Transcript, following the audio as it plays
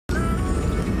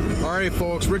Alright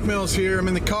folks, Rick Mills here. I'm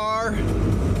in the car,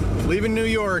 leaving New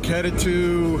York, headed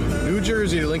to New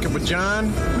Jersey to link up with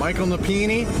John, Michael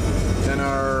Nepini, and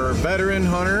our veteran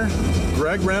hunter,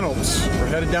 Greg Reynolds. We're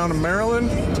headed down to Maryland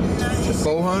to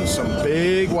bow hunt some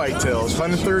big whitetails,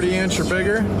 130 inch or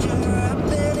bigger.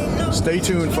 Stay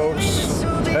tuned folks.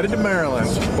 Headed to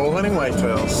Maryland, bow hunting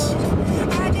whitetails.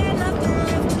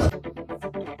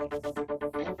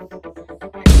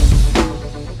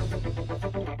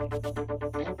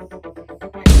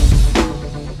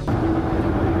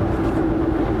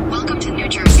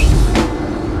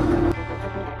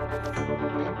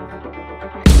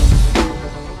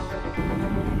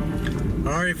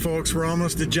 Alright folks, we're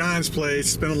almost at John's place.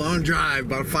 It's been a long drive,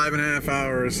 about 5.5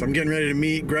 hours. I'm getting ready to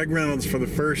meet Greg Reynolds for the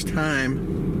first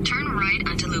time. Turn right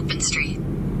onto Lupin Street.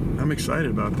 I'm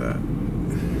excited about that.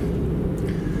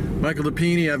 Michael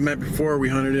Nepini I've met before. We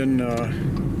hunted in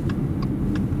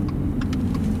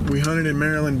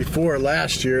Maryland before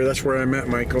last year. That's where I met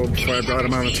Michael before I brought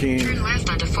him on the team. Turn left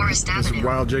onto Forest Ave. He's a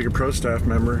Wild Jaeger Pro staff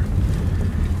member.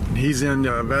 He's in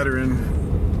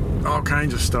veteran, all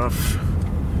kinds of stuff.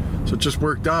 So it just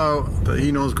worked out that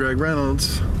he knows Greg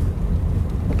Reynolds.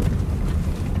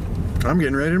 I'm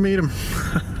getting ready to meet him.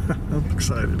 I'm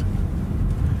excited.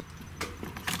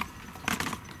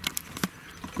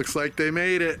 Looks like they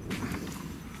made it.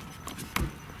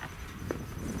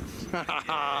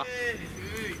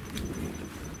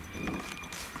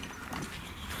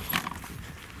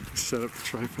 Set up the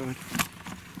tripod.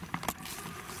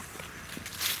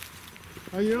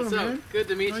 How you doing, man? Up? Good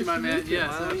to meet you, my man.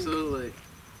 Yes, absolutely.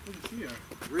 Good to see you.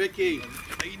 Ricky,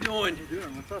 how you doing?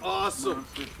 What's up? Awesome.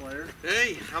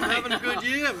 Hey, I'm having a good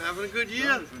year. I'm having a good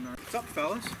year. What's up,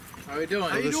 fellas? How are we doing?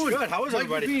 How you doing? Good. How is Mike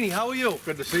everybody? Nepini, how are you?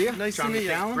 Good to see you. Nice John to meet you.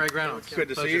 MacCallum. Greg Reynolds. Good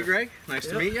to see you, Greg. Nice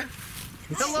to meet you.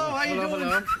 Hello, how you doing?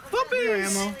 Hello.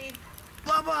 Puppies. Ammo.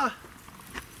 Bubba.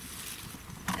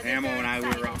 Ammo and I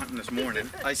were out hunting this morning.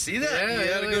 I see that. Yeah,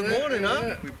 you had a good morning,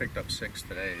 huh? We picked up 6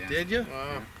 today. Yeah. Did you?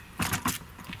 Wow. That's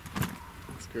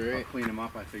I'll great. clean them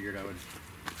up. I figured I was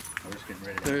getting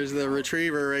ready. There's the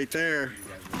retriever right there.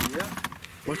 Yeah.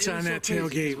 What's on that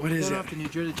tailgate? What is Got it? off the New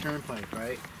Jersey Turnpike,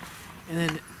 right? And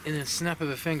then in a snap of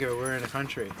a finger, we're in the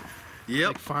country. Yep.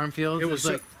 Like farm fields. It was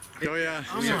like, Oh yeah.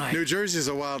 I'm like- New Jersey's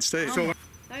a wild state. So All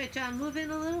right, John, move in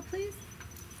a little, please.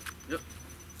 Yep.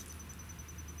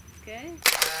 Okay.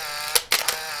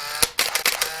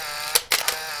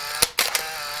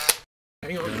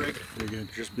 Hang on, Greg. you're good.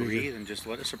 Just breathe and just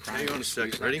let it surprise you. Hang on a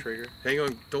Squeeze second. that Ready? trigger. Hang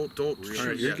on. Don't All shoot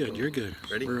right, you're yet. good. You're good.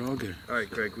 Ready? We're all good. All right,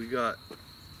 Greg. We got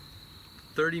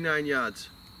 39 yards.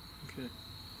 Okay.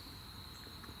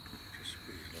 Just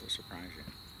squeeze. Let it surprise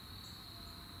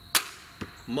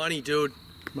you. Money, dude.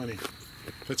 Money.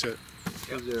 That's it.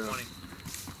 Yep.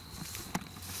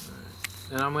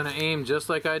 And I'm going to aim just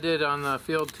like I did on the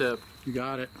field tip. You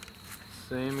got it.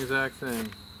 Same exact thing. And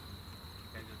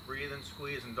just breathe and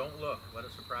squeeze and don't look. Let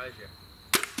it surprise you.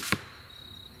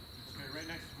 Okay, right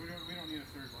next. We don't need a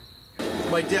third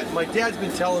one. My dad's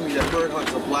been telling me that bird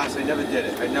hunt's a blast. I never did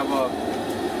it. I never.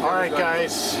 All right,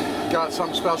 guys. Got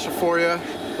something special for you.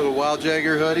 Little Wild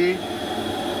Jaeger hoodie.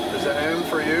 There's an M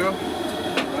for you.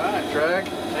 All right. Greg.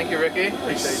 Thank you, Ricky.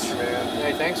 Appreciate you, man.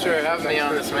 Hey, thanks for having me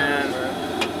on this, man.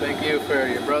 Thank you for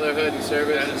your brotherhood and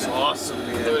service. That is awesome,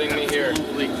 man. Including me here.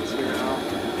 Absolutely.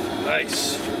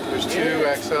 Nice. There's 2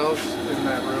 XLs in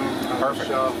that room. Perfect.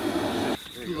 Shelf.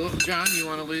 John, you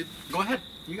want to lead? Go ahead.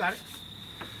 You got it.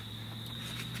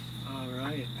 All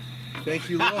right. Thank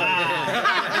you, Lord. What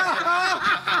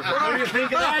do you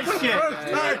think of that shit?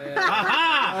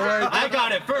 Aha! I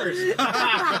got it first.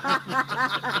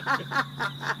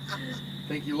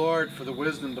 Thank you, Lord, for the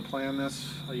wisdom to plan this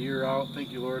a year out.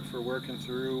 Thank you, Lord, for working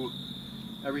through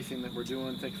everything that we're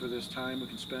doing. Thank you for this time we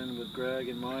can spend with Greg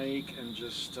and Mike and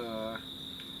just the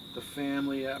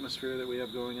family atmosphere that we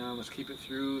have going on. Let's keep it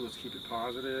through. Let's keep it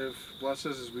positive. Bless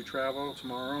us as we travel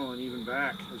tomorrow and even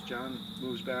back as John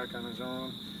moves back on his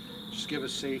own. Just give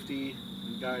us safety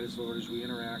and guide us, Lord, as we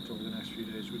interact over the next few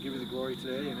days. We give you the glory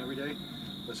today and every day.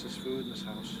 Bless this food in this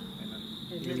house. Amen.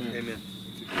 Amen. Amen.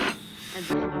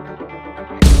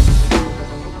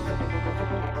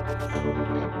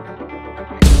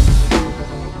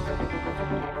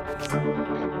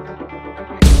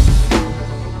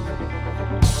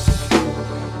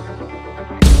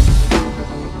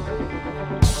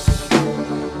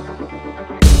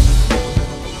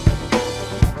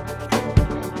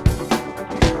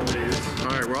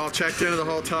 Alright, we're all checked into the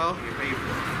hotel.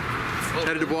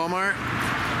 Headed to Walmart.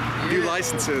 New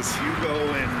licenses. You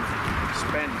go and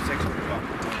spend $600.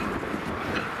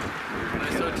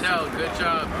 Nice hotel. Good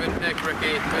job. Good pick,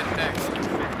 Ricky. Good pick.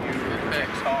 Good pick.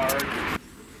 Hard.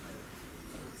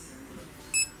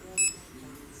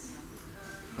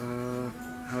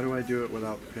 I do it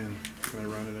without the pin? Can I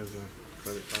run it as a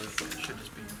credit card? Should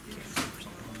just be something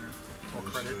on there. Or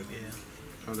credit,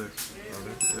 yeah. Oh, there. Oh,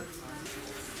 there. Yeah.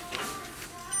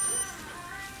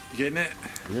 You getting it?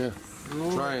 Yeah.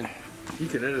 Trying. You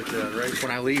can edit that, right?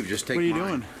 When I leave, just take What are you mine.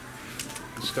 doing?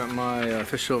 Just got my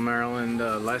official Maryland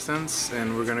license,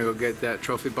 and we're gonna go get that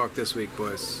trophy buck this week,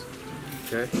 boys.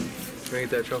 Okay? We're gonna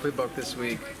get that trophy buck this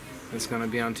week. It's gonna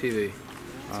be on TV.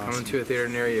 It's coming to a theater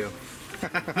near you.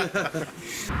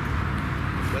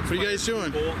 What are you guys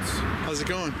doing? How's it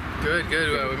going? Good,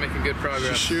 good. We're making good progress.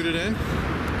 Just shoot it in?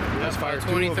 Let's fire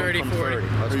 20, 30, 40. Are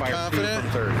you confident?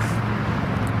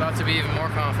 About to be even more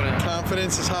confident.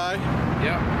 Confidence is high?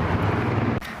 Yep.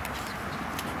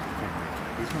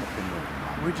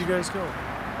 Where'd you guys go?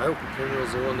 I hope the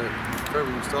pinwheel's the one that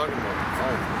Trevor was talking about.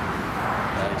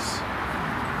 Nice.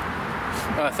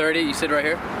 30, you said right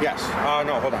here? Yes.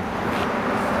 No, hold on.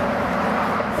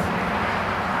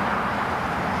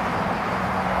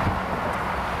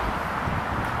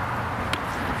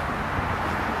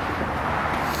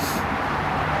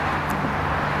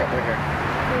 Right here.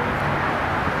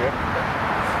 Yep.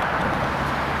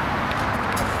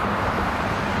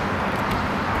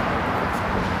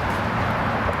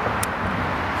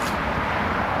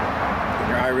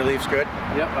 Your eye relief's good?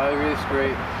 Yep, eye relief's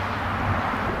great.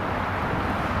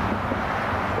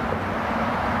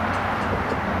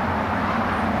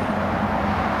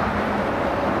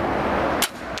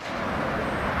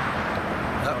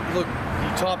 Look, you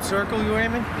top circle you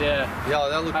aiming? Yeah. Yeah,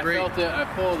 that looked great. I felt it, I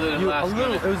pulled it in last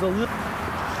minute. It was a little.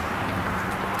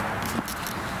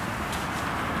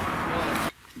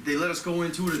 They let us go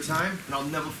in two at a time, and I'll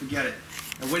never forget it.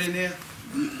 I went in there,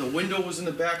 the window was in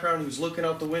the background, he was looking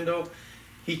out the window.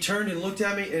 He turned and looked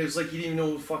at me, and it was like he didn't even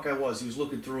know who the fuck I was. He was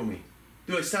looking through me.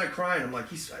 Dude, I started crying. I'm like,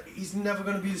 he's never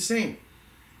gonna be the same.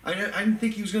 I didn't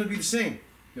think he was gonna be the same.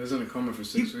 He was in a coma for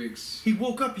 6 weeks. He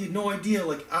woke up, he had no idea.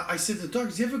 Like, I said to the doctor,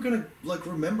 is he ever gonna, like,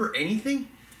 remember anything?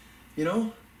 You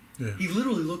know? Yeah. He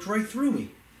literally looked right through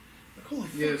me. Like, holy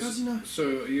fuck, how's he not?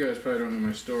 So you guys probably don't know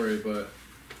my story, but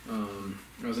I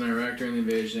was in Iraq during the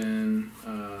invasion.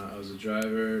 I was a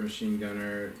driver, machine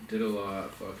gunner, did a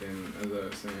lot. Fucking, as I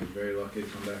was saying, very lucky to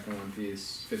come back in one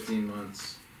piece. 15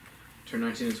 months. Turned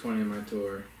 19 and 20 on my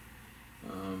tour.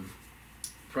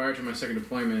 Prior to my second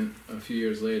deployment, a few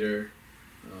years later,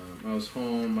 I was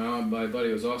home. My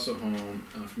buddy was also home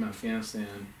from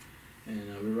Afghanistan,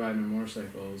 and we were riding on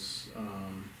motorcycles.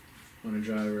 When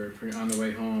on the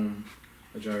way home,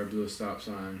 a driver blew a stop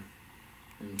sign,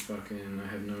 and fucking, I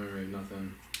have no memory of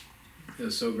nothing. It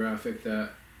was so graphic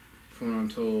that, from what I'm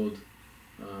told,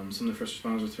 some of the first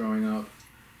responders were throwing up.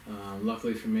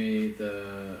 Luckily for me,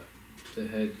 the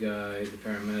head guy, the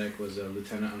paramedic, was a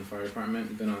lieutenant on the fire department.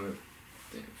 He'd been on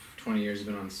 20 years. He's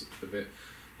been on the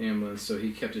ambulance, so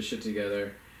he kept his shit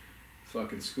together.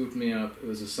 Fucking scooped me up. It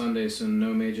was a Sunday, so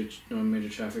no major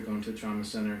traffic going to the trauma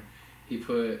center. He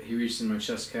reached in my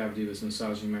chest cavity, was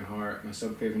massaging my heart. My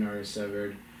subclavian artery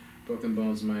severed, broken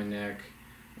bones in my neck,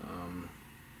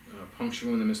 puncture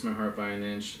wound that missed my heart by an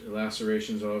inch,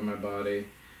 lacerations all over my body.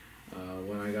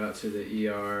 When I got to the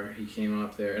ER, he came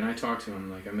up there, and I talked to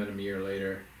him. Like, I met him a year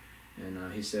later,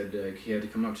 and he said he had to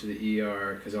come up to the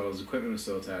ER because all his equipment was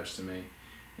still attached to me.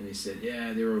 And he said,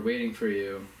 yeah, they were waiting for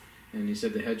you. And he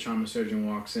said the head trauma surgeon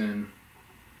walks in,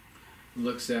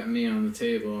 looks at me on the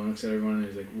table, and looks at everyone, and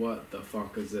he's like, what the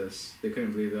fuck is this? They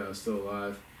couldn't believe that I was still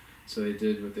alive. So they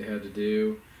did what they had to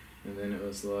do. And then it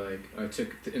was like,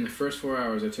 in the first 4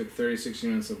 hours, I took 36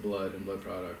 units of blood and blood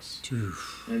products.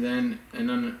 And then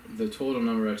the total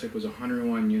number I took was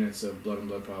 101 units of blood and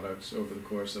blood products over the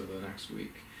course of the next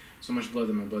week. So much blood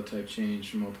that my blood type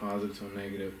changed from O positive to O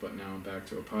negative, but now I'm back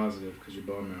to O positive because your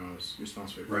bone marrow is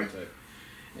responsible for your blood type.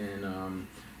 And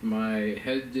my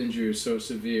head injury was so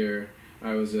severe,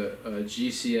 I was a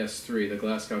GCS-3, the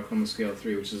Glasgow Coma Scale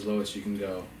 3, which is the lowest you can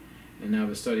go. And now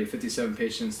the study of 57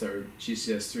 patients that were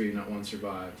GCS-3, not one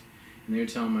survived. And they were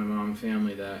telling my mom and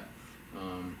family that,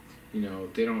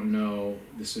 they don't know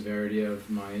the severity of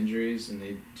my injuries, and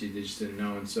they just didn't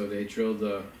know. And so they drilled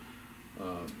a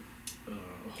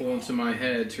hole into my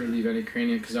head to relieve any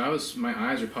cranium, because my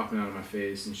eyes were popping out of my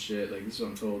face and shit. Like, this is what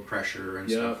I'm told. Pressure and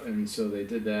stuff. Yep, and so they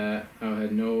did that. I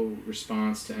had no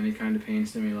response to any kind of pain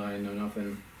stimuli, no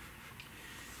nothing.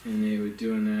 And they were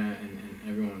doing that, and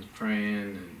everyone was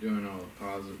praying and doing all the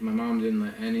positive. My mom didn't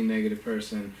let any negative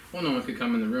person, well, no one could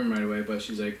come in the room right away, but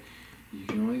she's like, you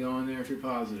can only go in there if you're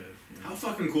positive. You know? How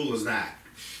fucking cool is that?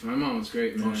 My mom was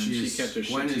great, man. She kept her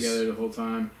shit together the whole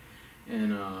time.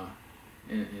 And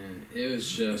it was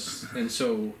just, and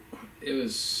so it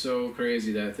was so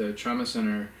crazy that the trauma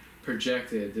center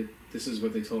projected, that this is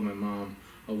what they told my mom,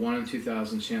 a 1 in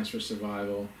 2,000 chance for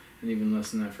survival, and even less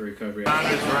than that for recovery. Right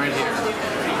here. Do you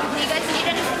guys need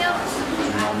anything else?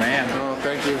 Oh man. Oh,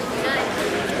 thank you. Good.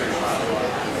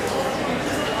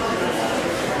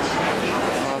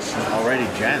 Already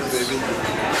gents.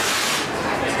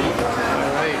 All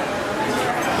right.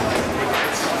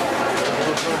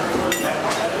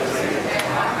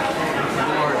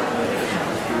 Lord,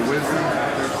 your wisdom,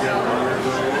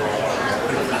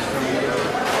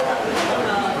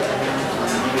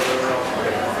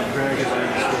 Greg is our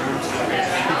experience.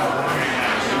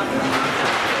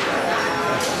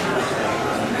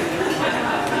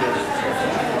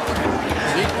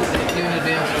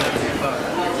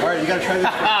 All right, you gotta try this.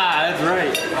 That's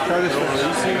right. Try this one.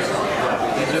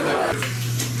 These are the.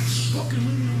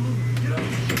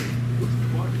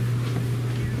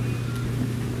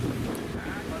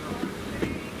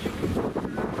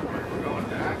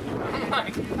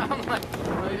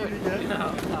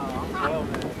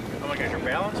 I'm like, is your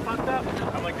balance fucked up?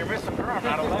 I'm like, you're missing an arm,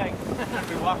 not a leg.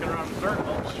 You're walking around in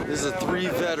circles. This is 3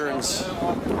 veterans.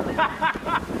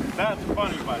 That's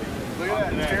funny, buddy. Look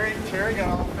at that. Terry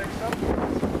got all fixed up.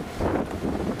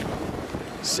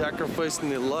 Sacrificing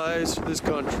their lives for this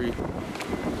country.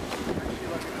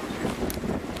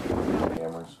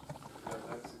 Cameras.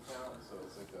 That's the count, so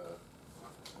it's like a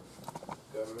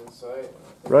government site.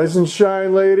 Rise and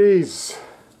shine, ladies.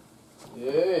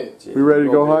 Yeah. We ready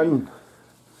to go hunting?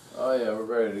 Oh yeah, we're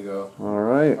ready to go. All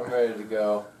right. I'm ready to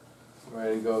go. I'm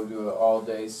ready to go do an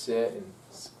all-day sit and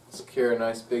secure a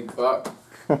nice big buck.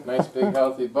 Nice big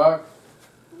healthy buck.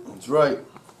 That's right.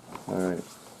 All right.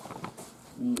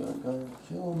 We are gonna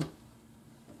kill him.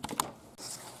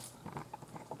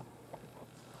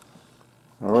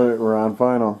 All right, we're on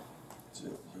final. That's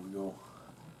it. Here we go.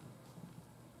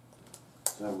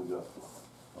 There we go.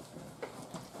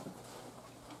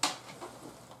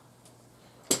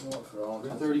 For all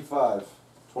intents, 3:35.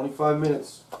 25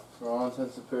 minutes. for all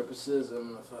intents and purposes,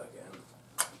 I'm gonna fucking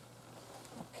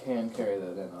can carry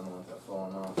that in. I don't want that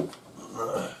falling off.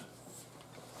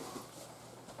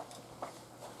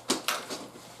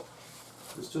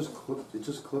 It's just clipped. It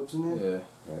just clips in there. Yeah.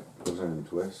 Yeah, goes in and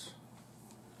twists.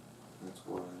 That's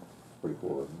why Pretty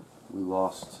cool, isn't we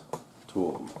lost 2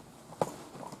 of them. it?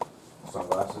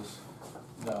 Sunglasses,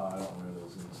 No, I don't wear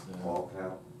those instead. ball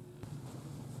cap.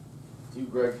 You,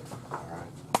 Greg. Alright.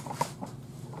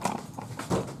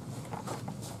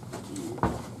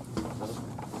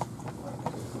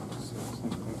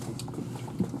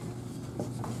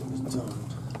 It's done.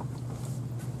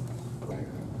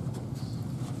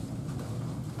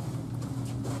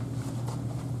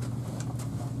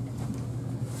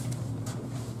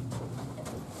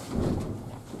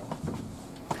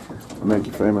 I'll make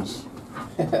you famous.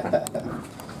 You're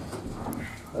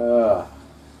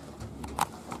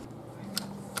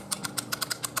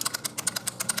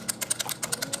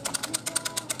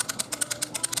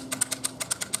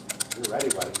ready,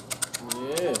 buddy.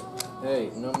 Yeah.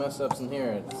 Hey, no mess ups in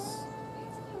here.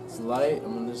 It's light.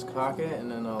 I'm gonna just cock it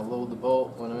and then I'll load the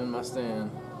bolt when I'm in my stand.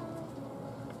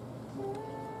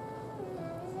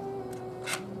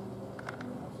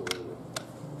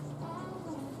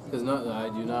 Because I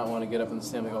do not want to get up in the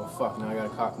stand and go, oh, fuck, now I gotta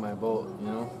cock my bolt, you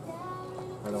know?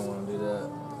 I don't want to do that.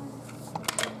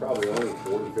 Probably only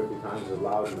 40, 50 times as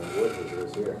loud in the woods as it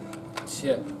is here.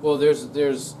 Yeah. Well,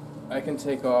 there's, I can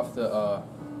take off the,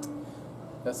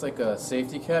 that's like a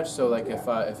safety catch, so like if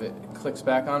it clicks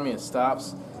back on me, it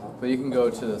stops. But you can go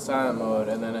to the silent mode,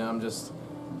 and then I'm just,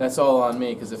 that's all on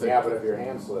me, because if Yeah, but if your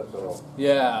hand slips, it'll...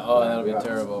 yeah, oh, that'll be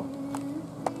terrible.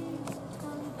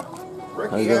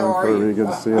 How you doing, Kirby? Good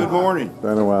to see you. Good morning.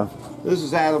 Been a while. This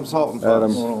is Adam Salton.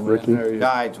 Adam, folks. Ricky.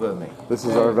 Guides with me. This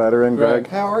is our veteran, Greg.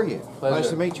 How are you? Pleasure. Nice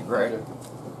to meet you, Greg.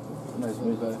 Nice to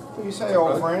meet you. What do you say,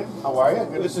 old friend? How are you?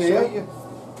 Good to see you.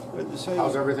 Good to see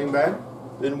How's you. everything been?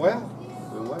 Been well.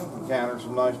 Been well. Encountered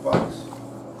some nice bucks.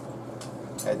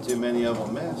 Had too many of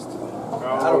them missed.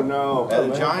 Oh, no. Had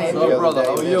a giant Hello, the brother. other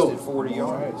How are day you? missed at 40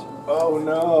 yards. Oh,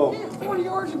 no. Yeah, 40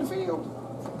 yards in the field.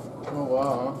 Oh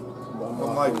wow.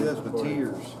 Something like this with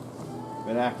tears.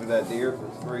 Been after that deer for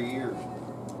 3 years.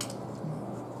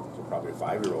 So probably a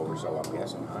 5-year-old or so, I'm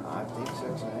guessing, huh? I think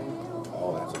 6 and 8.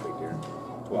 Oh, that's a big deer.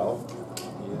 12?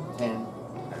 Yeah, 10.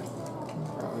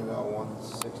 Probably about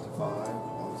 165,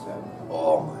 170.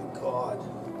 Oh my God.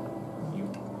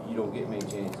 You don't get many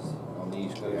chances on the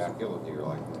East Coast to kill a deer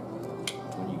like that.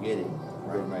 When you get it,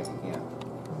 right, make it count.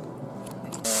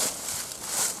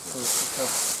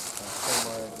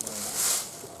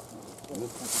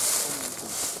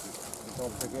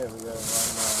 Don't forget, we gotta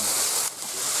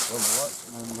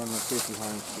run the safety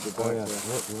harness to the back there.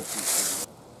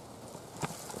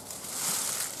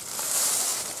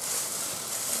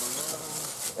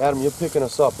 Adam, you're picking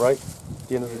us up, right? At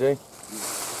the end of the day?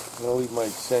 I'm gonna leave my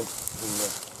scent in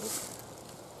there.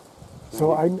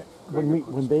 So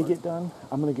when they get done,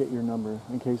 I'm gonna get your number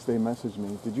in case they message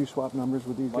me. Did you swap numbers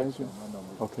with these guys?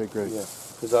 Okay, great. Yeah,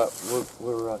 because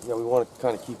we want to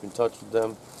kind of keep in touch with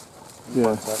them.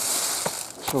 Yeah.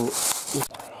 So. Yeah,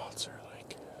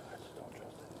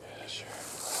 sure.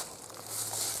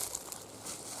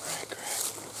 Alright, Greg.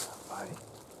 Bye.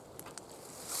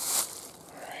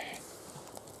 Alright.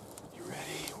 You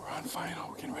ready? We're on final.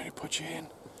 We're getting ready to put you in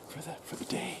for the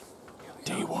day.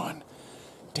 Day one.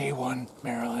 Day one,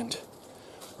 Maryland.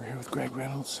 We're here with Greg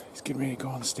Reynolds. He's getting ready to go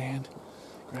on the stand.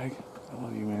 Greg, I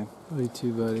love you, man. Love you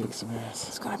too, buddy. Kick some ass.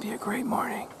 It's gonna be a great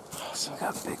morning. Awesome. We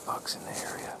got big bucks in the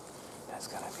area. That's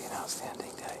gonna be an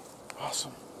outstanding day.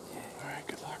 Awesome. Yeah. All right,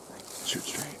 good luck. Shoot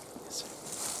straight. Yes, sir.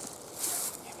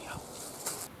 Give me up.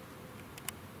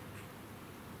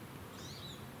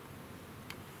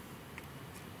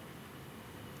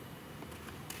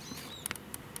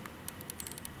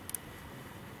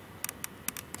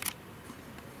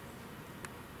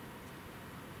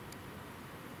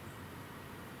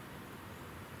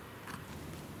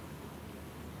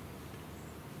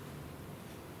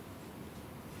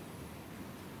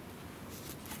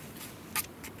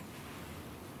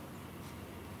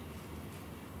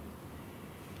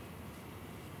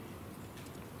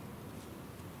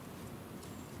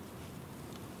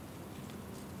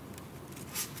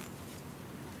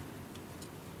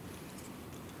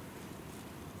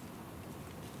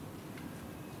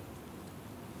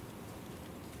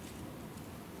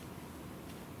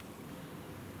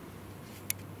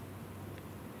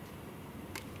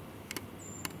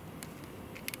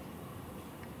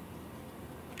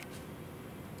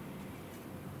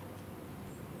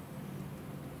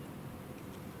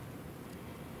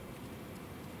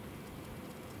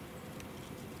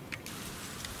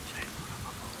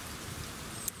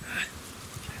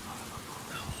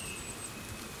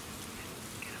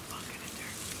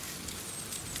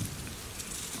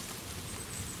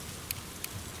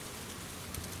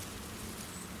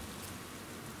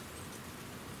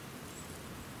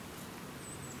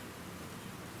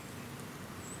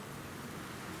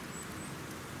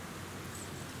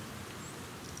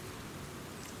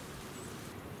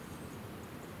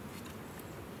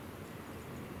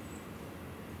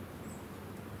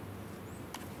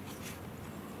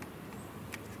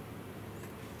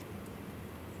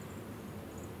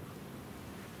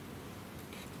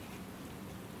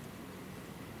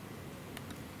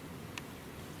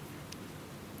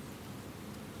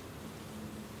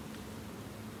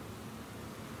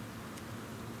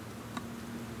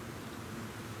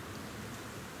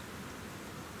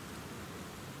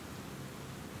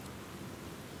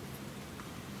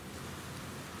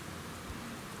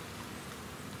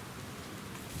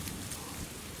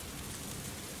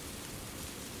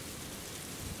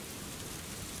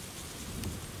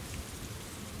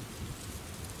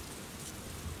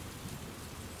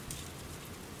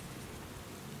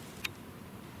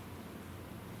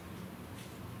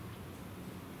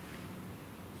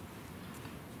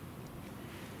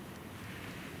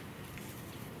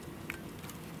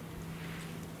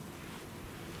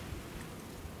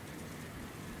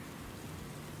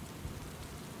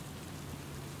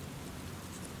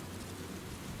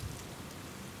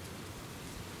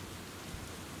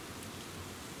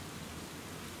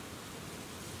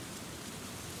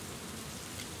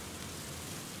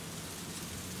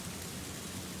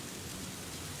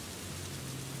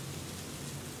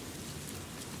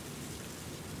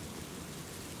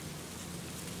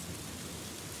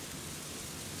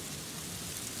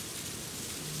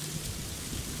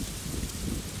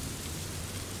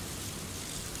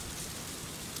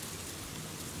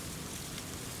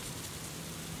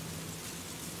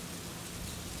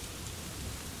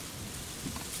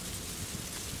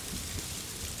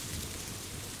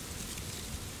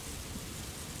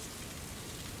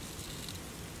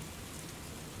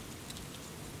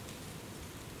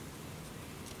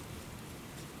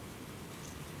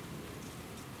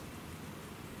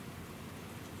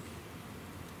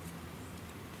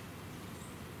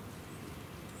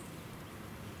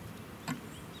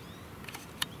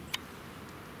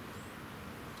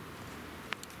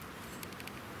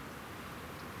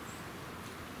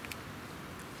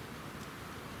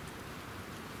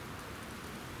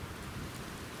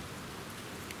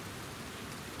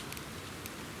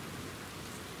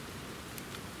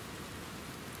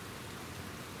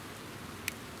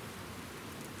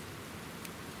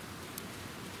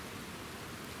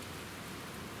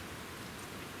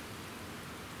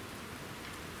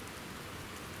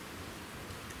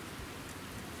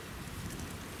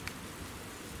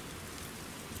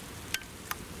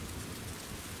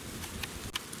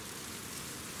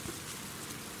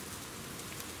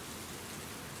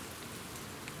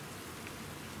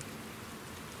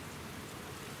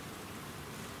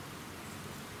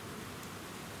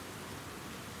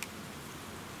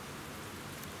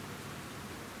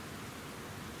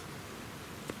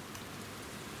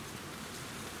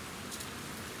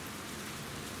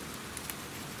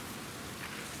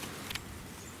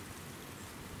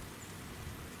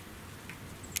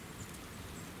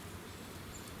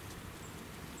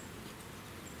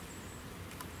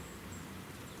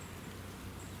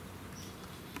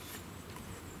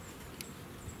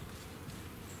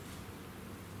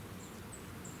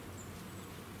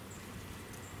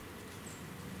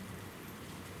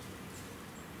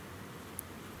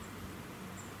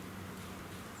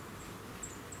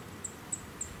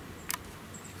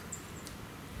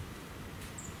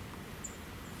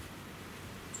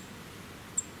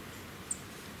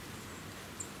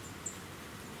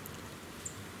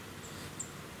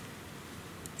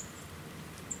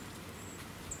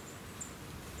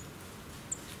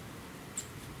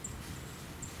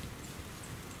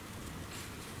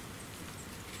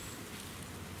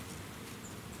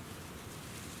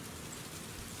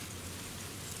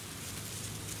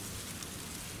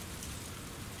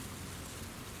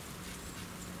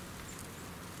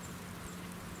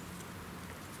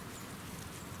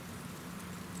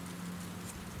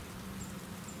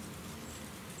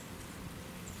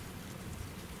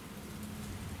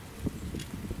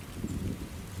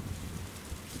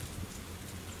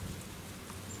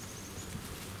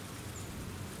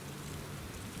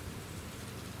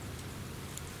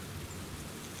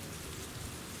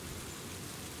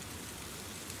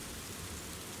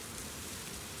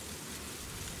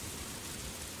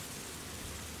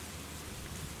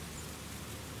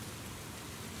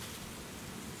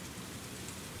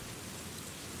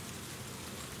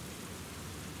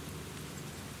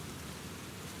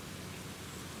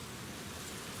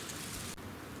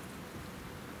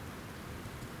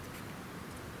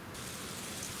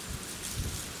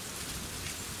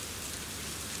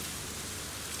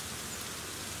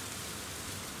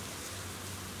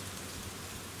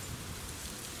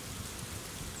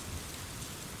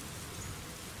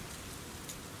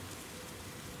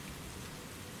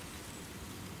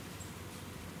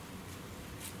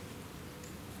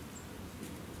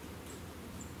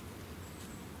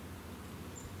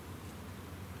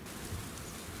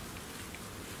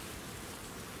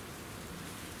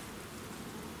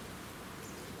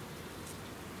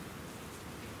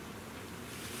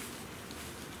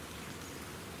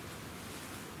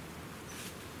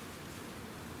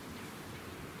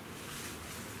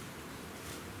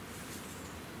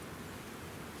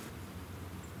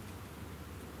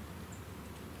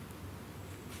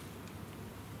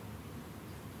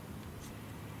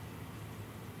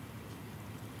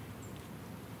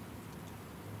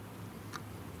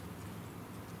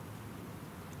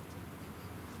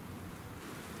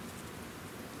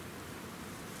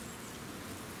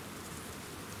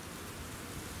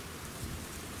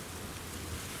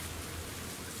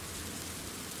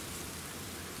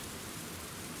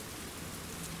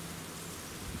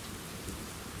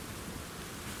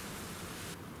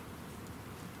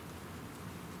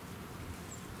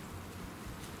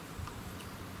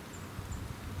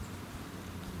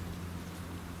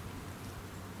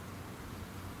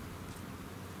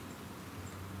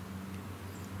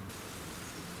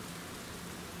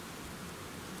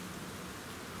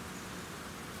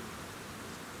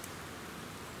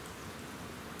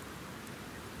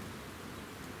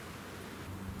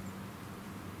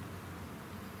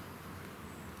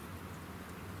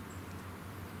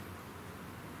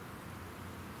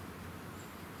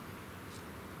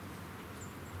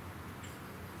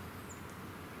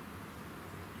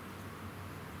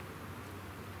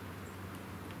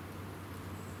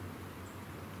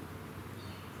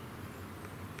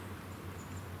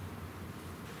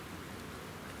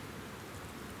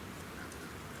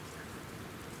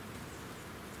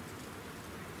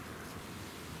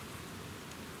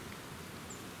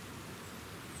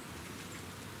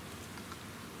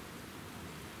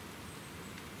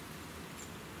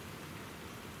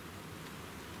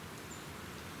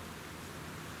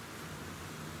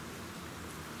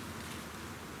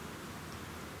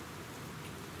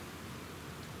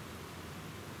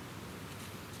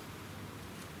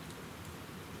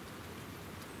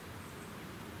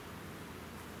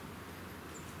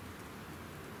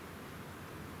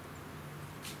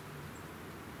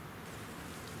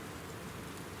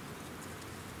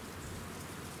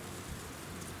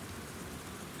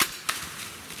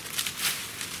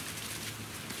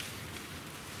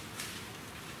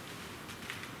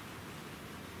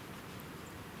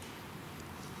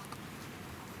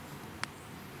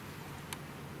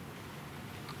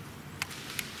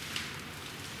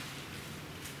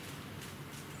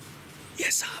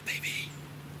 Yes, sir, baby.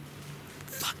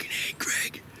 Fucking hey,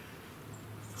 Greg.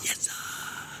 Yes, sir.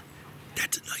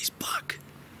 That's a nice buck.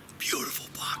 Beautiful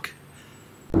buck.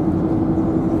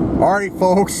 Alright,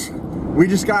 folks. We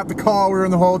just got the call. We were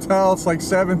in the hotel. It's like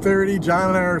 7:30. John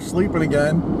and I are sleeping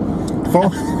again.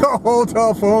 The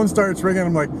hotel phone starts ringing.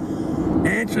 I'm like,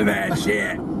 answer that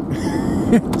shit.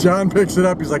 John picks it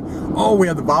up. He's like, oh, we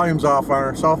had the volumes off on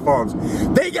our cell phones.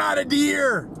 They got a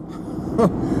deer.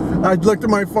 I looked at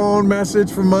my phone,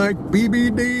 message from Mike,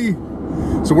 BBD.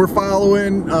 So we're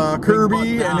following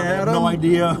Kirby and Adam. No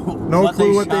idea. No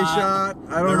clue what they shot.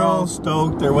 I don't know. They're all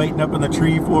stoked. They're waiting up in the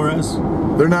tree for us.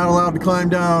 They're not allowed to climb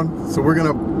down. So we're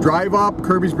going to drive up.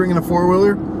 Kirby's bringing a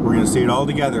four-wheeler. We're going to see it all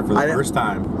together for the first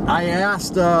time. I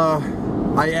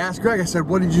asked Greg, I said,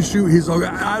 what did you shoot? He's like,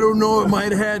 I don't know. It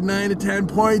might have had 9 to 10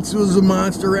 points. It was a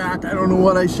monster rack. I don't know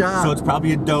what I shot. So it's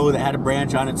probably a doe that had a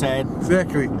branch on its head.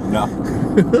 Exactly. No.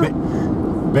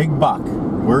 Big buck.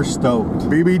 We're stoked.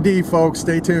 BBD, folks.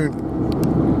 Stay tuned.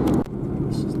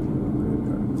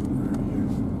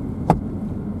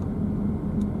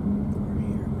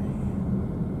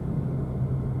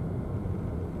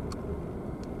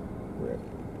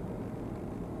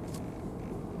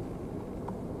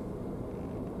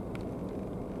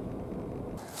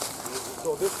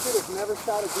 So this kid has never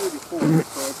shot a deer before,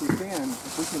 so if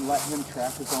we can let him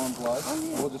track his own blood,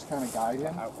 we'll just kind of guide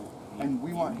him. And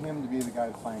we want him to be the guy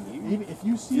to find it. Even if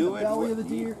you see the belly of the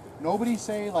deer, nobody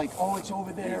say like, oh, it's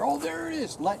over there. Oh, there it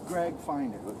is. Let Greg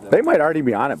find it. They might already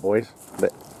be on it, boys. No,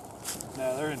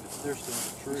 they're still in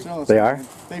the tree. They are?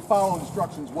 They follow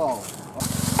instructions well.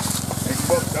 Hey,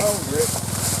 put down, Rick.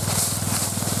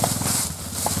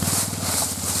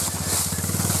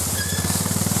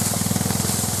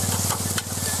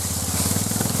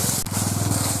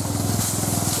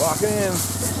 Walk in.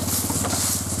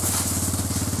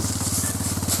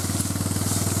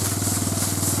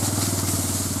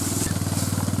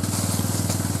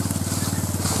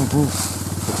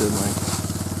 Good night.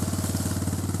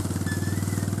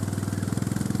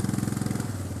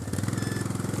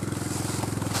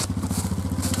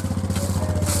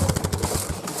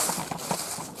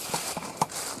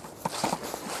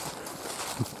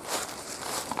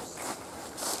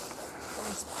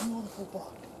 Nice, beautiful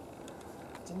buck.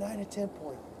 It's a 9 to 10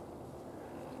 point.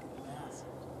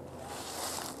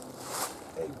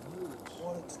 Hey,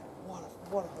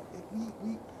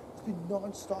 it's been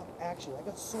non-stop action. I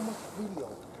got so much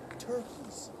video.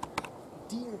 Turkeys,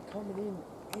 deer coming in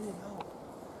and out.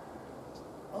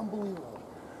 Unbelievable.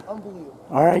 Unbelievable.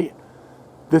 All right.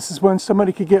 This is when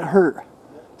somebody could get hurt.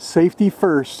 Safety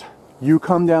first. You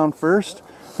come down first,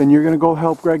 then you're going to go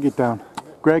help Greg get down.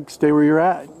 Greg, stay where you're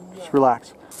at. Just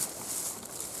relax.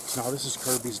 So now this is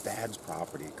Kirby's dad's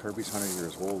property. Kirby's hunted here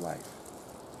his whole life.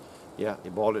 Yeah, he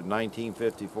bought it in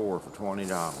 1954 for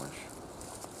 $20.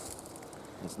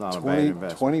 It's not a bad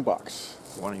investment. 20 bucks.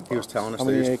 20 bucks. He was telling us how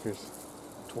many acres?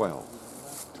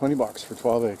 12. 20 bucks for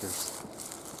 12 acres.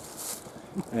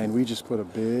 And we just put a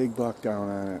big buck down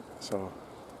on it. So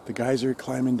the guys are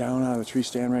climbing down out of the tree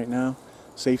stand right now.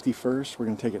 Safety first. We're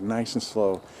going to take it nice and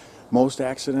slow. Most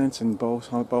accidents in bow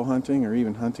hunting or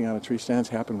even hunting out of tree stands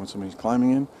happen when somebody's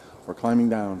climbing in or climbing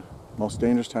down. Most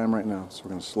dangerous time right now. So we're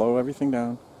going to slow everything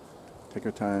down, take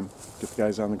our time, get the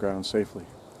guys on the ground safely.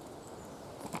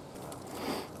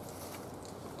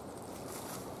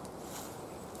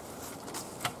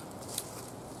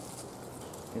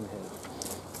 And had,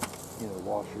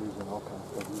 washers and all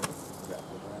kinds of stuff.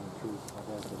 Around the trees.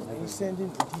 Descend in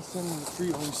the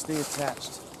tree when you stay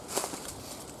attached.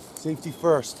 Safety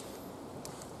first.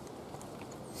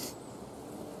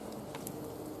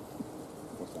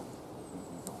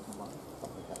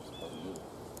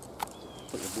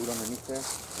 Put your boot underneath there,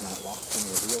 and I walk from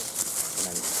your wheel, and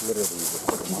I literally just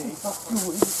put them on.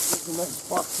 It's a nice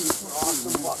buck.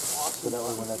 Awesome buck. So that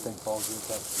way when that thing falls, you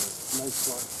attach to it. Nice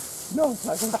buck. No, it's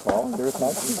not going to fall. They're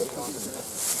attached to it.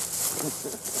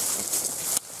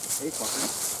 Hey,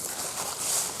 fucker.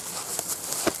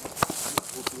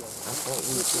 I thought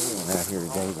we were chilling out here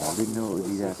today, but I didn't know it would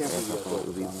be that fast. I thought it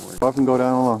would be more. Up and go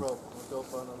down along.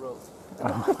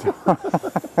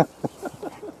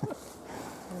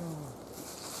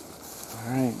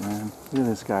 Alright, man. Look at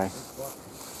this guy.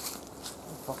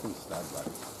 Fucking stud,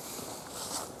 buddy.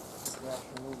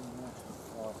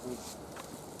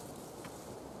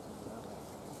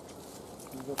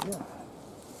 Yeah.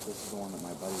 This is the one that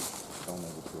my buddy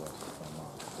donated to us from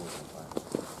Forest Ave.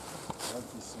 That's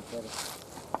synthetic.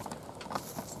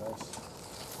 That's nice.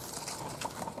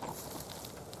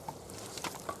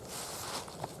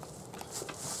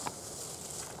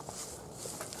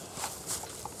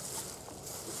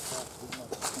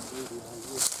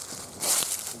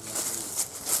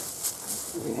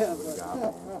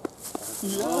 man.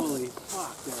 Holy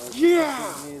fuck, that was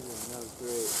amazing. That was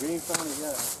great. Green found it,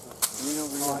 yeah. Green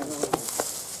over here.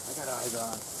 I got eyes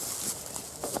on.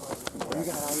 You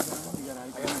got eyes on? You got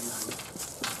eyes on?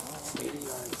 80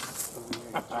 yards over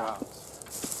here. Drops.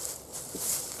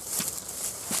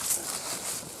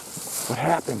 What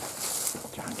happened?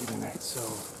 John, get in there. So,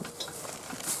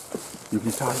 You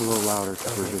can talk a little louder.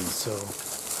 so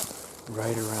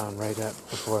right up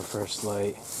before first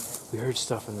light, we heard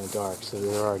stuff in the dark, so they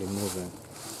were already moving.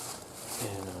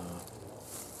 And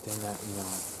then that,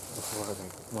 before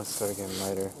once it started getting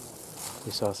lighter,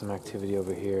 we saw some activity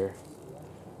over here,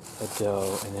 a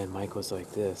doe, and then Mike was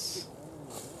like this.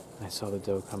 I saw the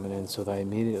doe coming in, so I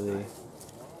immediately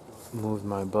moved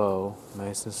my bow,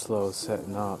 nice and slow,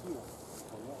 setting up,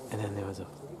 and then there was a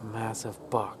massive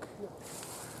buck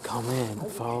come in,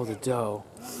 follow the doe,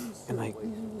 and like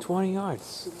 20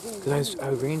 yards, because I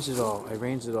ranged it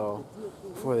all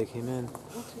before they came in,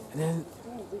 and then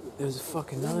there was a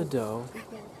fucking another doe,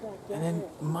 and then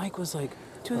Mike was like,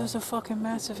 dude, there's a fucking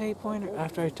massive 8-pointer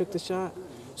after I took the shot.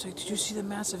 He's like, did you see the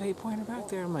massive 8-pointer back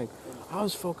there? I'm like, I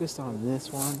was focused on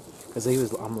this one, because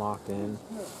I'm locked in.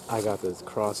 I got the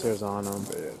crosshairs on him,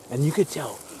 and you could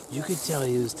tell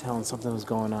he was telling something was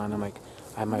going on. I'm like,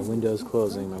 I have my windows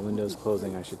closing,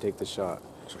 I should take the shot.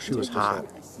 So she was hot.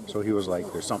 So he was like,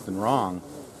 there's something wrong,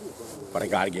 but I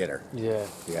gotta get her. Yeah.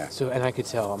 Yeah. So, and I could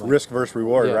tell. I'm like, risk versus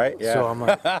reward, right? Yeah. So I'm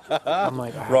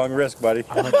like, wrong risk, buddy.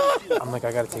 I'm like,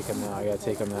 I gotta take him now, and I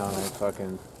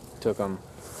fucking took him.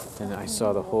 And I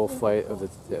saw the whole flight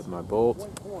of my bolt,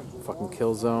 fucking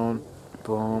kill zone,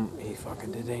 boom, he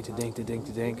fucking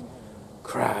da-dink,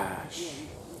 crash.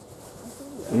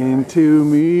 Into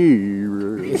me.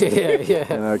 Yeah.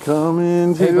 And I come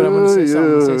into Hey, but I'm gonna say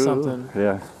you. something.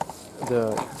 Yeah.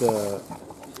 The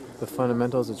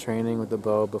fundamentals of training with the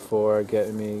bow before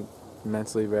getting me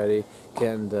mentally ready,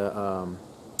 getting the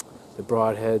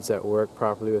broadheads that work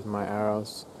properly with my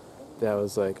arrows. That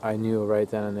was like, I knew right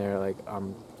then and there, like,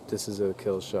 this is a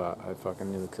kill shot. I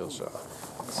fucking knew the kill shot.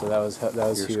 So that was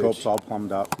Your huge. scope's all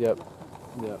plumbed up. Yep.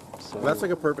 So Well, that's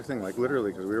like a perfect thing, like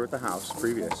literally, because we were at the house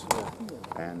previous,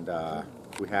 and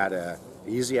we had a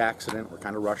easy accident. We're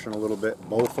kind of rushing a little bit.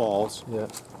 Bow falls,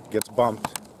 gets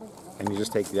bumped, and you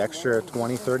just take the extra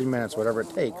 20, 30 minutes, whatever it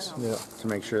takes, to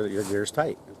make sure that your gear's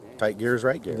tight. Tight gear is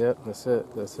right gear. Yep, that's it.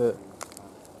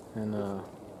 And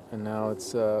now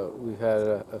it's we've had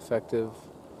an effective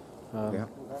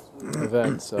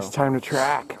event. So It's time to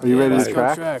track. Are you ready to let's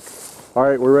track? go track? All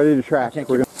right, we're ready to track. All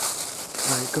right,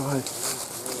 go ahead.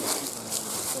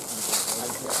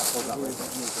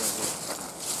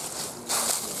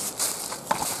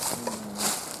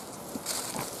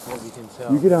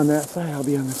 You get on that side, I'll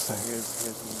be on this side. Here's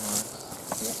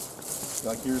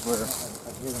Like here's where.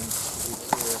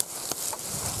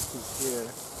 He's here,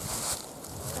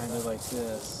 kind of like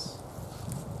this.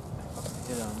 I fucking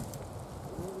hit him,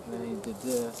 and then he did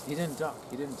this. He didn't duck.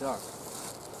 Boom,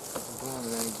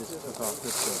 and then he just took off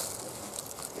this way.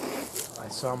 I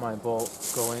saw my bolt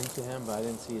go into him, but I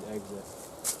didn't see it exit.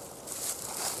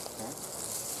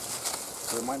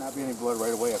 So there might not be any blood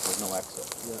right away if there's no exit.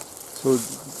 Yeah. So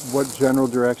what general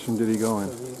direction did he go in?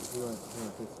 So he went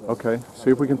this way. Okay,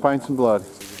 see if we can find some blood.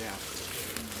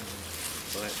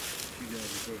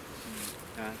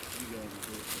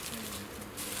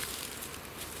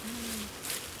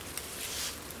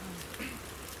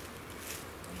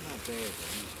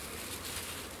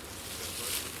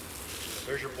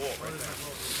 There's your bolt right there.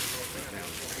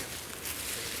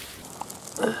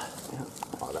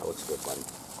 Oh, that looks good, buddy.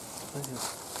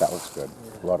 That looks good.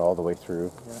 Blood all the way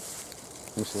through. Yeah.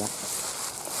 Let me see that.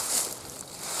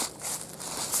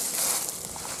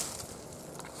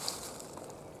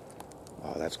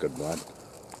 Oh, that's good blood.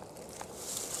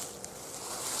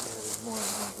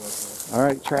 All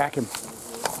right, track him.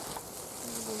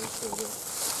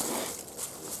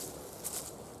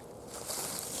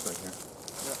 Right here.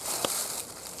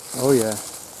 Oh yeah.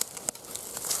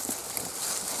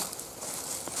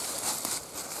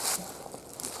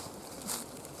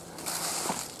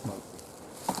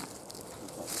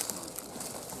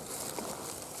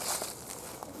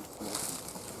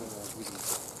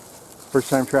 First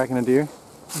time tracking a deer?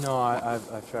 No,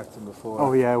 I've tracked him before.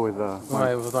 Oh yeah, with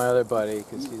my other buddy,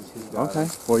 because he's got okay.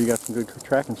 it. Well, you got some good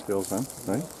tracking skills then,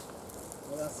 right?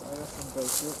 Well, I got some great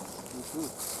tips.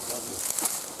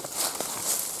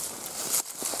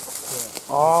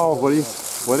 Oh, what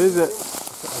is it?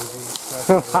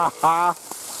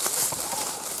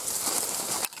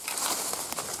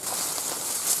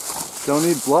 Don't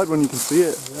need blood when you can see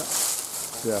it.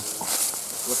 Yeah.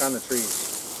 Look on the trees.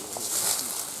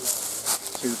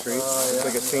 See the trees? Oh, yeah. It's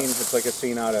like a scene. It's like a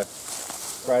scene out of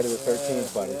Friday the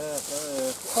 13th, buddy.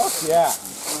 Fuck yeah. Yes,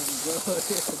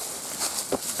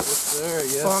 sir.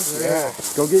 Yes, Fuck sir. yeah.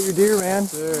 Go get your deer, man.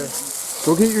 Sir.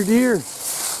 Go get your deer.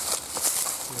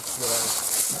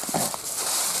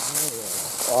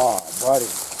 Oh, buddy.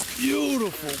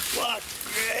 Beautiful buck,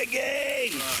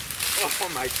 Greggy. Oh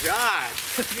my God.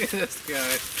 Look at this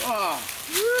guy. Oh.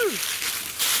 Woo.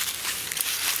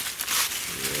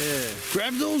 Yeah.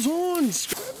 Grab those horns.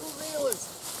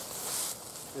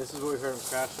 This is what we heard him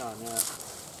crash on, yeah.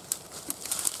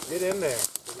 Get in there.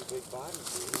 Pretty big body,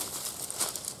 dude.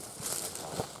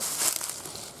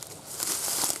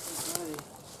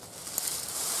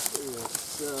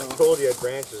 I told you I had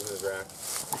branches in his rack.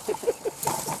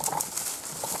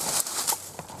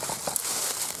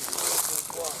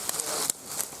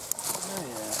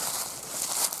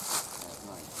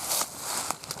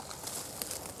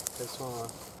 This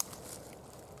one.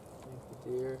 Thank the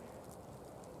deer.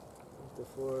 Thank the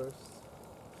forest.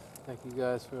 Thank you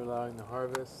guys for allowing the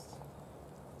harvest.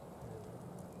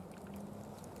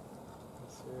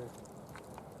 Yes, sir.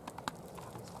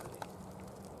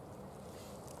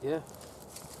 Yeah.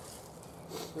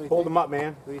 Hold him up,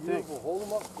 man. What do you think? Hold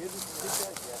him up. Get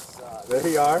that. Yes, There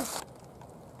you are.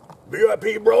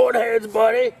 VIP broadheads,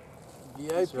 buddy.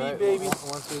 That's right. baby.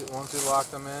 Once we lock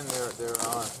them in, they're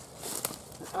on.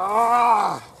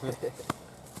 Ah!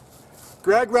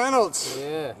 Greg Reynolds.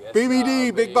 Yeah.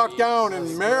 BBD, Big Buck Down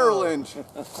in Maryland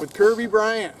with Kirby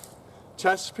Bryant.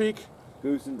 Chesapeake,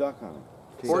 Goose and duck hunting.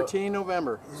 14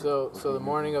 November. So the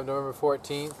morning of November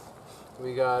 14th,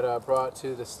 we got brought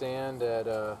to the stand at,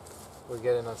 we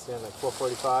get in on stand at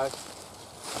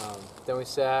 4:45. Then we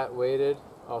sat, waited,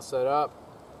 all set up.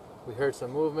 We heard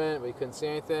some movement, we couldn't see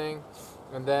anything.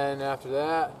 And then after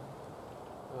that,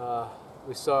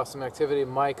 we saw some activity.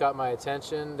 Mike got my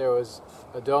attention. There was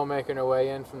a doe making her way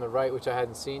in from the right, which I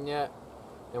hadn't seen yet.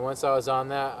 And once I was on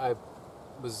that, I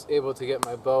was able to get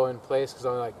my bow in place because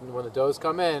I'm like, when the does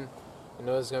come in, I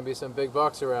know there's going to be some big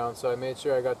bucks around. So I made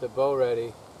sure I got the bow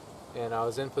ready, and I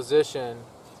was in position.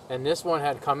 And this one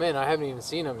had come in. I haven't even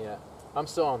seen him yet. I'm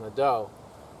still on the doe,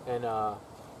 and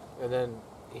then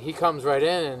he comes right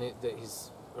in, and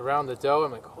he's around the doe.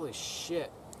 I'm like, holy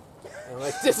shit. And I'm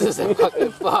like, this is a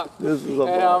fucking buck. This is a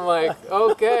and I'm like,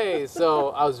 okay. So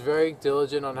I was very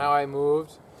diligent on how I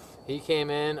moved. He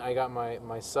came in, I got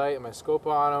my sight and my scope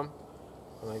on him.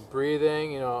 I'm like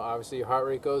breathing, you know, obviously your heart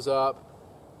rate goes up.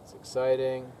 It's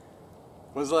exciting.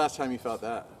 When was the last time you felt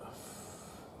that?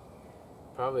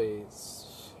 Probably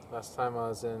last time I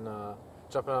was in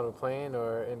jumping out of a plane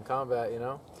or in combat, you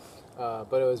know.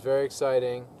 But it was very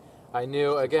exciting. I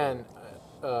knew, again,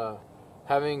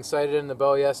 having sighted in the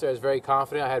bow yesterday, I was very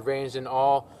confident. I had ranged in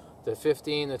all the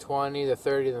 15, the 20, the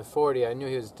 30, and the 40. I knew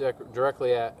he was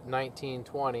directly at 19,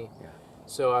 20. Yeah.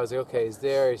 So I was like, okay, he's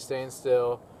there, he's staying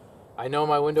still. I know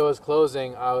my window is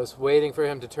closing. I was waiting for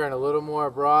him to turn a little more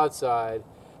broadside,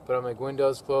 but I'm like,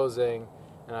 window's closing.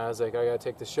 And I was like, I gotta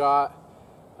take the shot.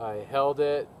 I held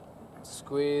it,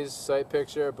 squeezed, sight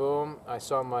picture, boom. I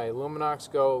saw my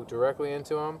Luminox go directly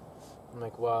into him. I'm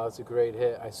like, wow, that's a great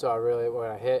hit. I saw really when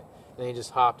I hit, and he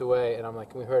just hopped away, and I'm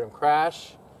like, we heard him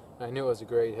crash. I knew it was a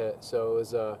great hit. So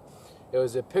it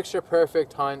was a picture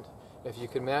perfect hunt. If you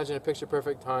can imagine a picture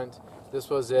perfect hunt, this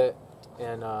was it.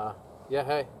 And yeah,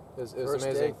 hey, it was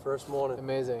amazing. Day, first morning.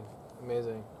 Amazing.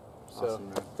 So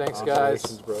Awesome, thanks,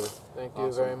 guys. Brother. Thank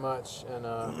you very much.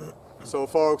 And so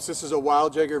folks, this is a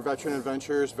Wild Jaeger Veteran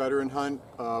Adventures veteran hunt.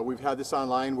 We've had this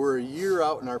online. We're a year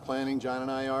out in our planning, John and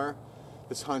I are.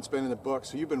 This hunt's been in the book,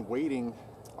 so you've been waiting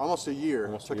almost a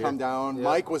year to come down. Yep.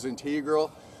 Mike was integral.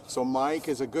 So Mike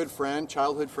is a good friend,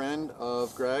 childhood friend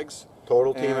of Greg's.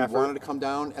 Total team effort. Wanted to come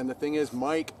down, and the thing is,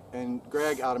 Mike and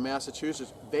Greg out of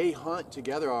Massachusetts, they hunt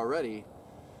together already.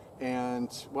 And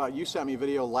well, you sent me a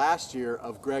video last year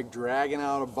of Greg dragging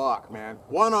out a buck, man.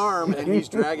 One arm, and he's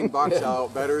dragging bucks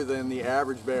out better than the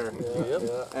average bear.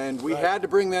 And we had to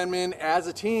bring them in as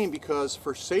a team because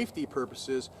for safety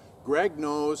purposes, Greg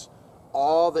knows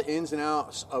all the ins and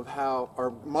outs of how,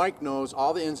 or Mike knows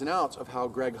all the ins and outs of how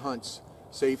Greg hunts,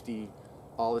 safety,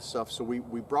 all this stuff. So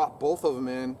we brought both of them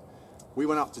in. We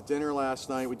went out to dinner last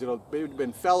night. We've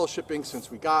been fellowshipping since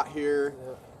we got here.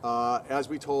 As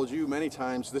we told you many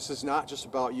times, this is not just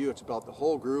about you, it's about the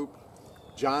whole group.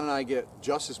 John and I get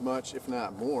just as much, if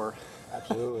not more,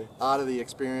 absolutely, out of the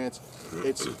experience.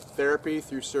 It's therapy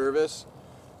through service.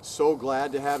 So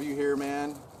glad to have you here,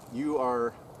 man. You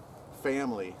are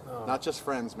family, not just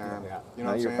friends, man. You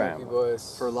know what I'm saying? Thank you,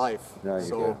 boys. For life.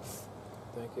 So,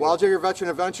 thank you. Wild Jaeger Veteran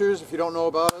Adventures, if you don't know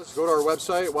about us, go to our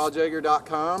website,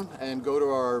 wildjaeger.com, and go to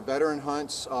our Veteran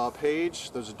Hunts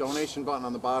page. There's a donation button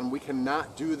on the bottom. We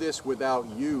cannot do this without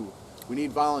you. We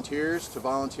need volunteers to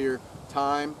volunteer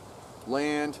time,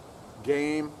 land,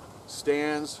 game,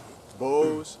 stands,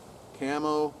 bows,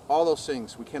 camo, all those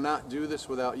things. We cannot do this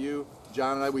without you.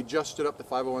 John and I, we just stood up the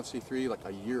 501c3 like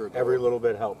a year ago. Every little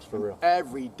bit helps, for real.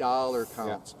 Every dollar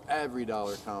counts. Yeah. Every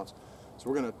dollar counts. So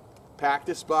we're going to pack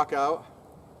this buck out.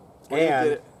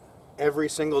 And every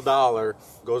single dollar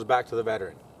goes back to the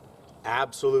veteran.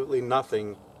 Absolutely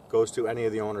nothing goes to any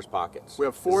of the owner's pockets. We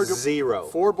have four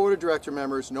board of director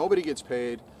members. Nobody gets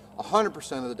paid.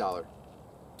 100% of the dollar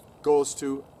goes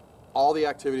to all the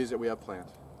activities that we have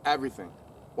planned. Everything.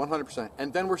 100%.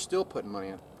 And then we're still putting money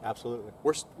in. Absolutely.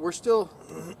 We're still,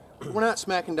 we're not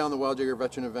smacking down the Jaeger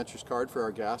Veteran Adventures card for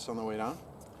our gas on the way down.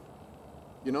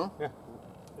 You know? Yeah.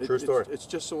 True story. It's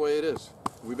just the way it is.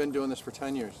 We've been doing this for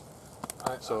 10 years.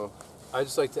 I'd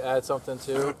just like to add something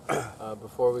too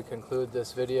before we conclude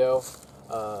this video.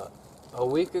 A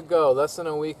week ago, less than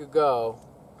a week ago,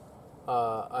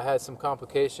 I had some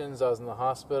complications. I was in the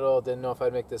hospital, didn't know if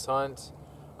I'd make this hunt.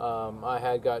 I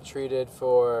had got treated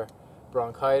for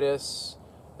bronchitis,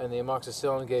 and the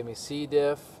amoxicillin gave me C.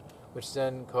 diff, which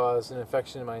then caused an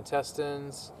infection in my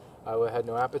intestines. I had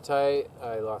no appetite.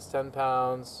 I lost 10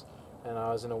 pounds, and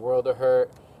I was in a world of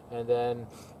hurt. And then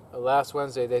last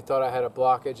Wednesday, they thought I had a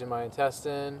blockage in my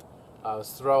intestine. I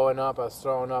was throwing up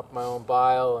my own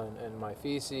bile and my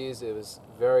feces. It was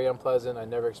very unpleasant. I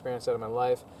never experienced that in my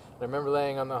life. And I remember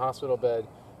laying on the hospital bed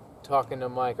talking to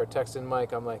Mike or texting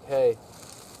Mike. I'm like, hey,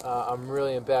 I'm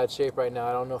really in bad shape right now.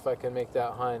 I don't know if I can make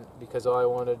that hunt because all I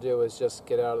want to do is just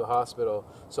get out of the hospital.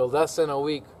 So less than a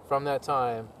week from that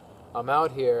time, I'm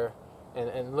out here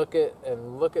and look at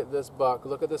this buck,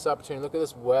 look at this opportunity, look at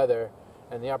this weather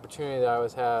and the opportunity that I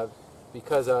have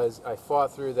because I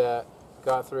fought through that,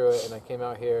 got through it, and I came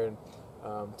out here and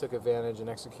took advantage and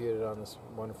executed on this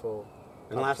wonderful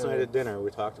And last night at dinner, we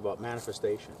talked about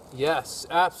manifestation. Yes,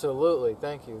 absolutely.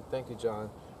 Thank you, John.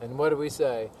 And what did we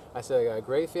say? I said I got a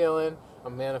great feeling.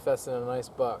 I'm manifesting a nice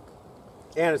buck.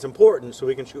 And it's important so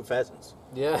we can shoot pheasants.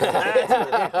 Yeah.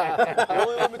 The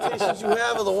only limitations you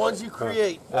have are the ones you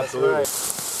create. Absolutely. That's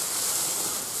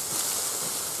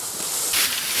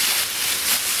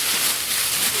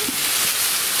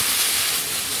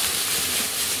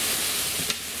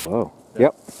right. Oh,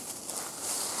 yep.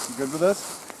 You good with this?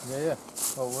 Yeah.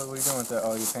 Oh, what are you doing with that?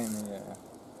 Oh, you're painting the,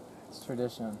 it's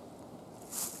tradition.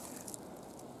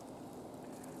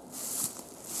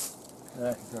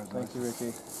 Yeah, thank you,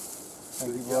 Ricky.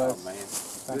 Thank you, boys. Man.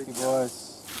 Thank you,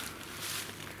 boys.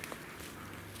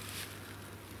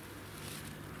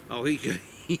 Oh, he Put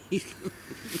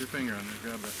your finger on there,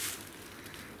 grab it.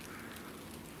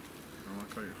 I want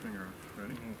to cut your finger off.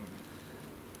 Ready?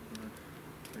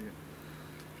 Take it.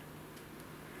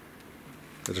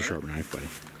 That's a sharp knife, buddy.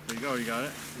 There you go, you got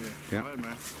it? Yeah. Go ahead,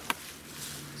 man.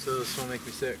 So this will make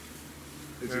me sick.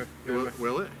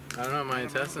 Will it? I don't know, my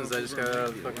intestines, I just got out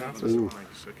of the fucking hospital.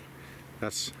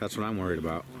 That's what I'm worried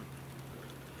about.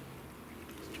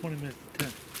 It's 20 minutes to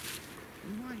 10.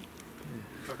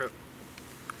 Okay.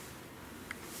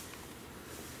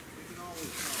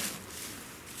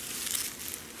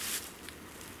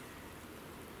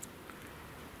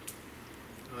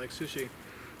 I like sushi.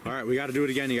 All right, we got to do it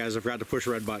again, you guys. I forgot to push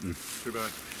the red button. Too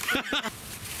bad.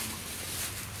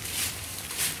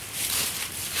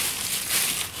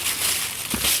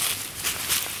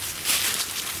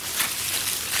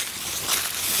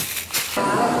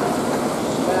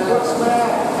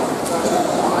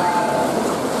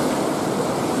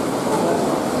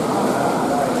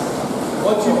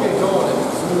 Once you get going, it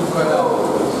smooths right out.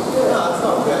 No, it's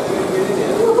not bad. You gotta get in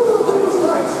there. It's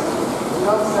nice. You're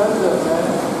not sensitive, man.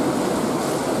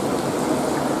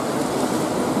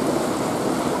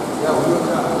 Yeah, we were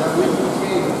that week we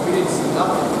came, we didn't see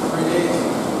nothing for 3 days.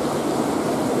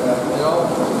 Yeah. You know?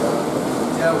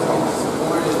 Yeah, we were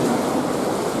disappointed.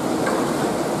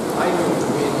 I knew it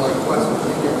would be in like West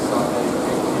Virginia or something.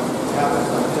 It happens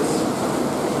like this.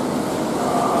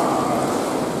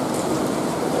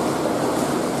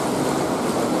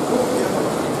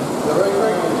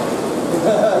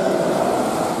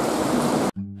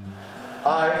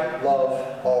 I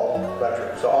love all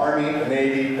veterans. The Army, the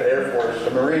Navy, the Air Force,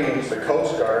 the Marines, the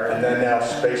Coast Guard, and then now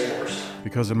Space Force.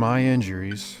 Because of my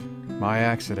injuries, my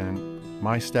accident,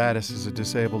 my status as a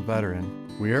disabled veteran,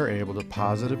 we are able to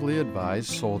positively advise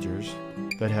soldiers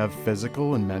that have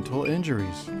physical and mental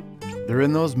injuries. They're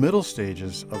in those middle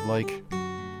stages of like,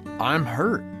 I'm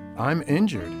hurt, I'm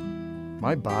injured.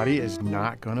 My body is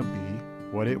not gonna be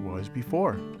what it was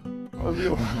before.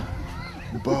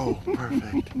 Bow,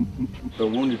 perfect. The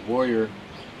Wounded Warrior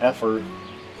effort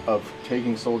of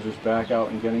taking soldiers back out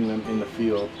and getting them in the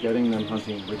field, getting them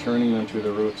hunting, returning them to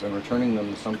their roots, and returning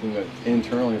them to something that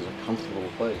internally is a comfortable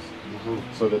place,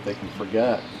 so that they can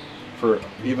forget for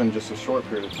even just a short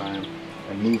period of time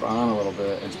and move on a little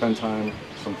bit and spend time,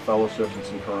 some fellowship and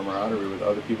some camaraderie with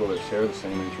other people that share the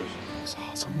same interests. It's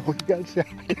awesome. What you guys say?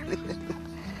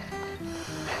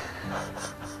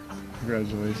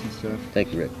 Congratulations, Jeff.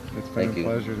 Thank you, Rick. It's been a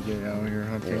pleasure to get you out here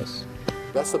hunting. Yes.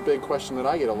 That's the big question that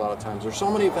I get a lot of times. There's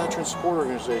so many veteran support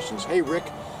organizations. Hey, Rick,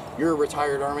 you're a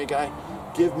retired Army guy.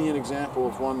 Give me an example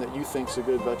of one that you think's a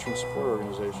good veteran support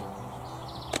organization.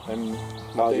 And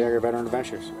Jaeger Veteran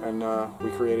Adventures. And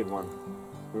we created one.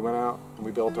 We went out and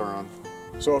we built our own.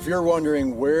 So if you're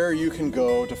wondering where you can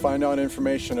go to find out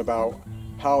information about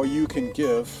how you can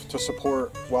give to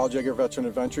support Wild Jaeger Veteran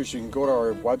Adventures, you can go to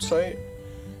our website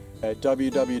at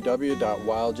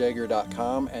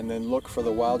www.wildjaeger.com and then look for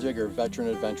the Wild Jaeger Veteran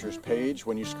Adventures page.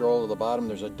 When you scroll to the bottom,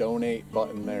 there's a donate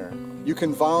button there. You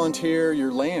can volunteer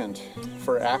your land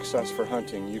for access for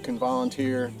hunting. You can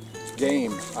volunteer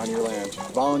game on your land.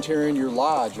 Volunteering your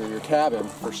lodge or your cabin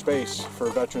for space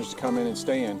for veterans to come in and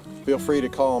stay in. Feel free to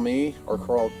call me or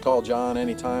call John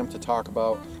anytime to talk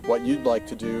about what you'd like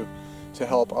to do to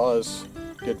help us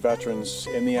get veterans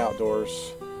in the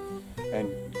outdoors and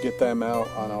get them out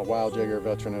on a Wild Jaeger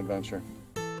Veteran Adventure.